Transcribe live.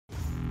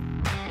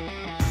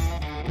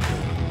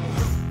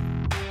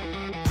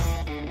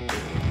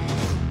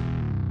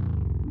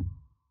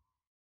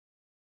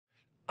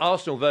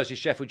Arsenal versus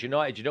Sheffield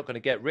United. You're not going to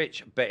get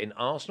rich betting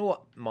Arsenal at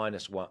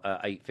minus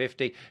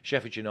 850.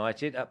 Sheffield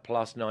United at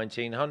plus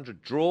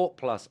 1900. Draw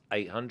plus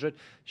 800.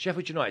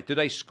 Sheffield United, do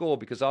they score?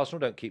 Because Arsenal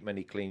don't keep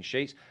many clean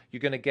sheets. You're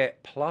going to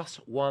get plus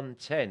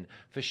 110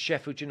 for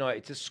Sheffield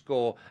United to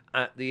score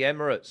at the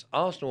Emirates.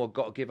 Arsenal have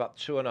got to give up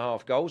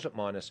 2.5 goals at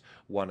minus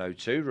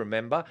 102.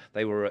 Remember,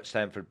 they were at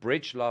Stamford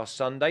Bridge last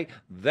Sunday.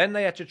 Then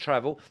they had to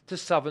travel to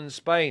southern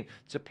Spain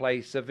to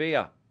play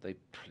Sevilla. They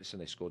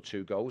scored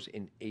 2 goals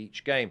in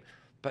each game.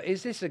 But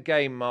is this a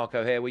game,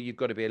 Marco, here where you've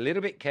got to be a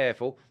little bit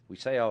careful? We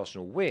say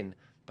Arsenal win,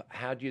 but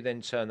how do you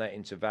then turn that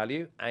into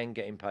value and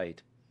getting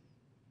paid?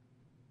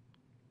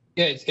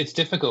 Yeah, it's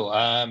difficult.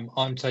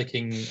 I'm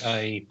taking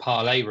a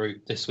parlay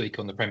route this week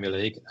on the Premier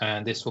League,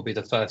 and this will be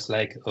the first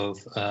leg of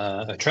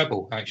a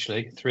treble,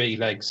 actually. 3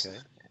 legs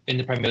in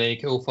the Premier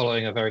League, all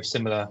following a very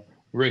similar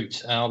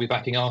route. I'll be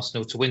backing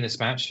Arsenal to win this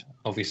match,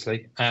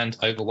 obviously, and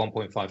over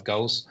 1.5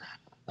 goals.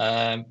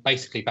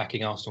 Basically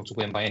backing Arsenal to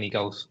win by any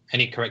goals,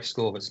 any correct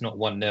score that's not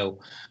 1-0.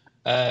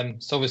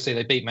 So obviously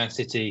they beat Man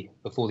City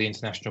before the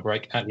international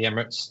break at the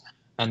Emirates,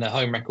 and their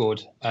home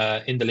record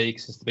in the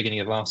league since the beginning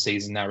of last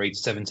season now reads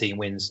 17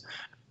 wins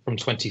from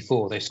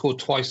 24. They've scored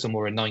twice or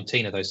more in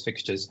 19 of those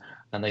fixtures,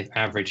 and they've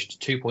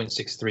averaged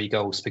 2.63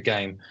 goals per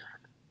game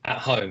at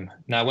home.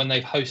 Now, when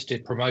they've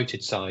hosted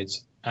promoted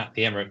sides at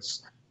the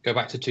Emirates, go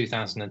back to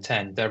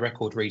 2010, their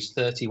record reads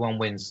 31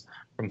 wins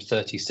from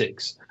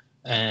 36.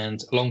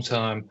 And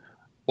long-term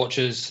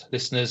watchers,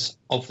 listeners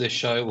of this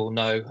show will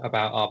know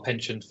about our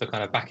penchant for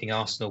kind of backing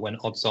Arsenal when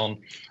odds on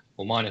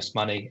or minus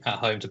money at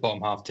home to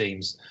bottom half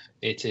teams.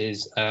 It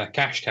is a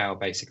cash cow,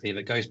 basically,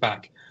 that goes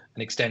back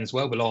and extends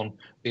well beyond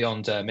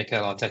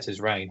Mikel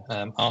Arteta's reign.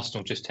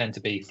 Arsenal just tend to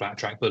be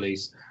flat-track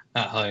bullies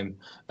at home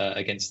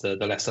against the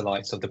lesser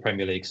lights of the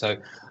Premier League. So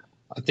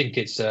I think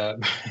it's not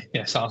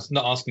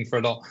asking for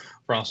a lot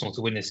for Arsenal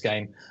to win this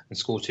game and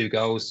score 2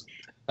 goals.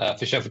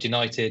 For Sheffield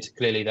United,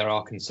 clearly there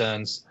are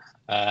concerns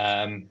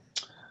all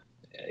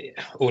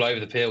over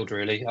the field,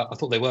 really. I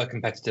thought they were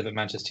competitive at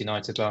Manchester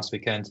United last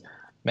weekend.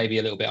 Maybe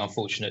a little bit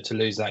unfortunate to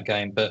lose that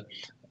game. But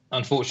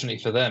unfortunately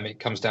for them, it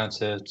comes down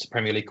to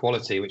Premier League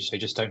quality, which they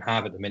just don't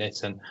have at the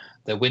minute. And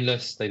they're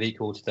winless. They've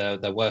equalled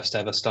their worst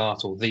ever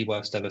start, or the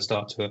worst ever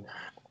start to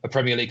a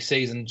Premier League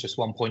season, just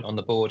 1 point on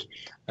the board.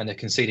 And they're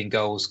conceding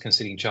goals,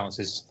 conceding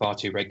chances far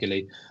too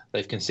regularly.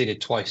 They've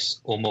conceded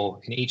twice or more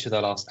in each of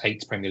their last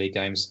 8 Premier League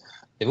games.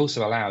 They've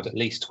also allowed at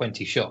least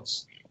 20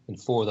 shots in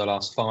 4 of the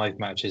last 5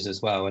 matches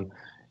as well. And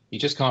you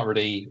just can't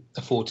really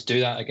afford to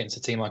do that against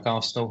a team like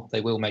Arsenal.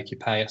 They will make you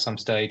pay at some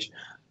stage.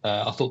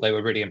 I thought they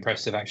were really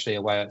impressive, actually,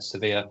 away at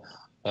Sevilla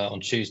on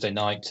Tuesday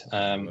night.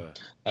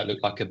 That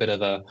looked like a bit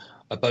of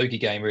a bogey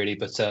game, really,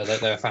 but they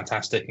were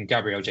fantastic. And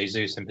Gabriel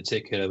Jesus, in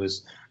particular,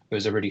 was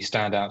a really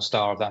standout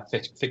star of that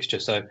fixture.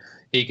 So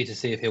eager to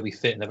see if he'll be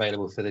fit and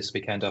available for this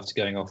weekend after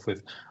going off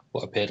with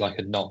what appeared like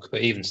a knock.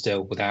 But even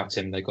still, without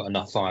him, they've got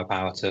enough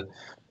firepower to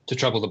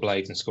trouble the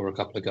Blades and score a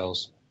couple of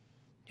goals.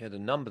 Yeah, the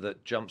number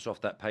that jumps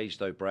off that page,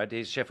 though, Brad,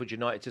 is Sheffield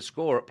United to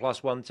score at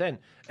plus 110.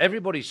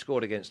 Everybody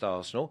scored against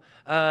Arsenal.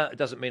 It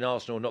doesn't mean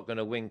Arsenal are not going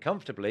to win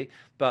comfortably,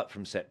 but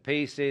from set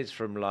pieces,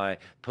 from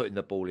like putting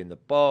the ball in the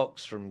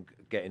box, from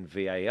getting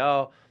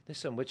VAR.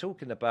 Listen, we're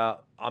talking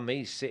about,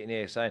 me sitting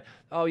here saying,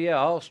 oh, yeah,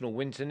 Arsenal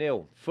win to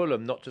 0,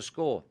 Fulham not to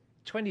score.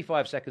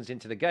 25 seconds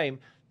into the game,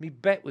 me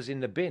bet was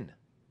in the bin.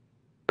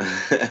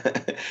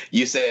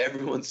 You say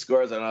everyone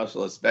scores on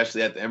Arsenal,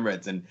 especially at the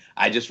Emirates. And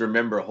I just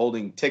remember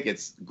holding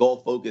tickets,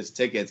 goal-focused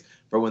tickets,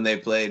 for when they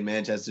played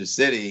Manchester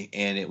City,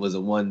 and it was a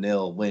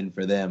 1-0 win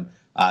for them.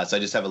 So I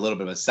just have a little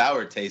bit of a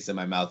sour taste in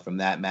my mouth from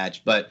that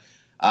match. But,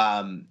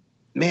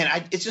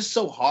 it's just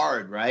so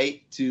hard,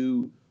 right,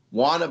 to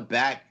want to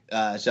back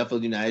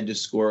Sheffield United to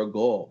score a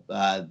goal.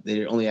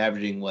 They're only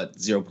averaging,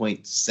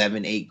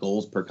 0.78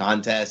 goals per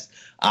contest.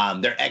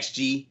 Their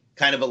XG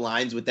kind of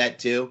aligns with that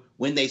too.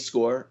 When they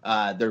score,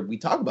 we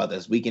talk about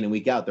this week in and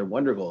week out. They're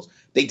wonder goals.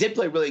 They did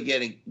play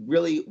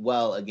really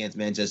well against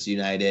Manchester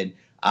United,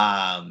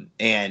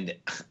 and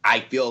I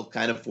feel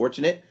kind of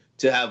fortunate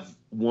to have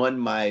won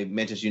my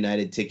Manchester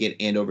United ticket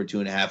and over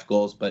 2.5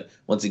 goals. But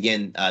once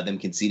again, them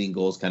conceding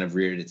goals kind of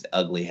reared its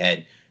ugly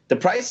head. The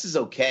price is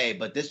okay,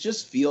 but this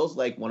just feels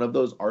like one of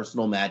those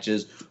Arsenal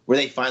matches where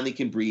they finally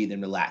can breathe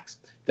and relax.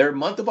 Their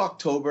month of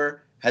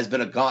October has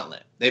been a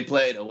gauntlet. They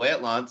played away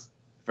at Lens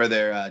for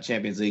their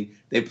Champions League.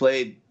 They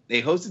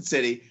hosted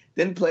City,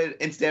 then played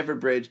in Stamford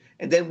Bridge,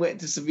 and then went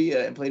to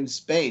Sevilla and played in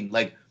Spain.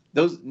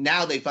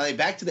 Now they finally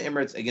back to the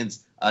Emirates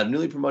against a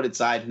newly promoted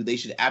side who they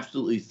should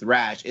absolutely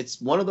thrash. It's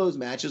one of those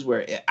matches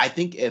where I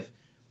think if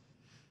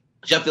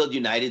Sheffield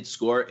United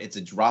score, it's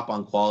a drop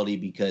on quality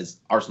because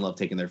Arsenal have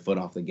taken their foot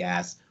off the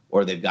gas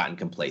or they've gotten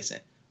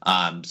complacent.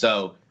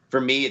 So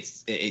for me,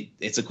 it's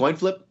a coin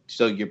flip.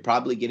 So you're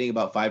probably getting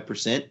about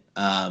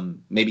 5%,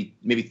 maybe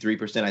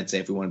 3%. I'd say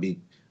if we want to be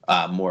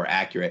more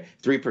accurate,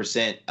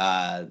 3%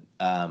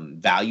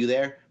 value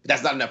there, but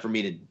that's not enough for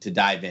me to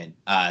dive in.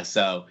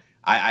 So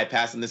I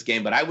pass on this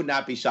game, but I would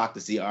not be shocked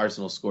to see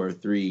Arsenal score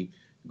 3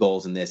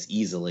 goals in this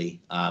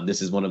easily.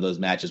 This is one of those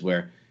matches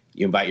where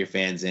you invite your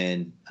fans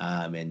in,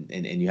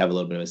 and you have a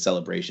little bit of a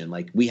celebration.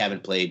 Like, we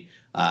haven't played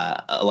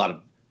a lot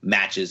of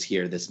matches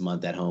here this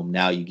month at home.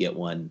 Now you get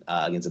one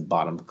against a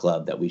bottom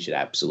club that we should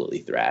absolutely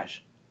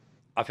thrash.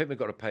 I think we've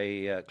got to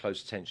pay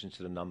close attention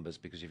to the numbers,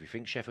 because if you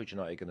think Sheffield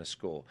United are going to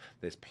score,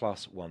 there's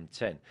plus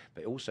 110.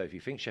 But also, if you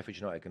think Sheffield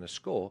United are going to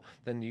score,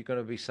 then you're going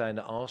to be saying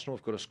that Arsenal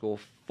have got to score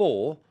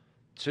 4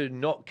 to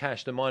not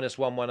cash the minus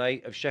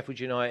 118 of Sheffield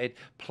United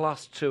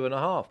plus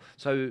 2.5.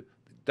 So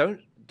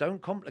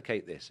don't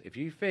complicate this. If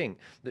you think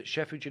that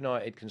Sheffield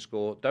United can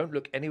score, don't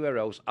look anywhere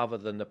else other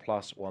than the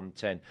plus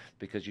 110,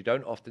 because you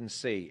don't often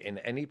see in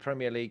any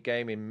Premier League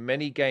game, in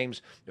many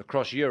games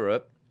across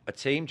Europe, a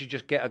team to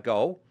just get a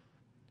goal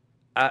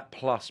at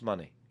plus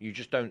money. You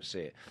just don't see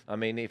it. I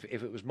mean, if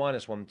it was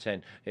minus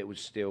 110, it would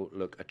still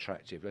look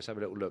attractive. Let's have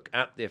a little look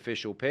at the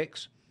official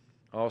picks.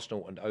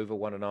 Arsenal and over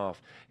 1.5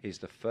 is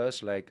the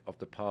first leg of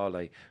the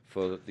parlay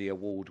for the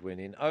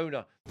award-winning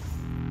owner.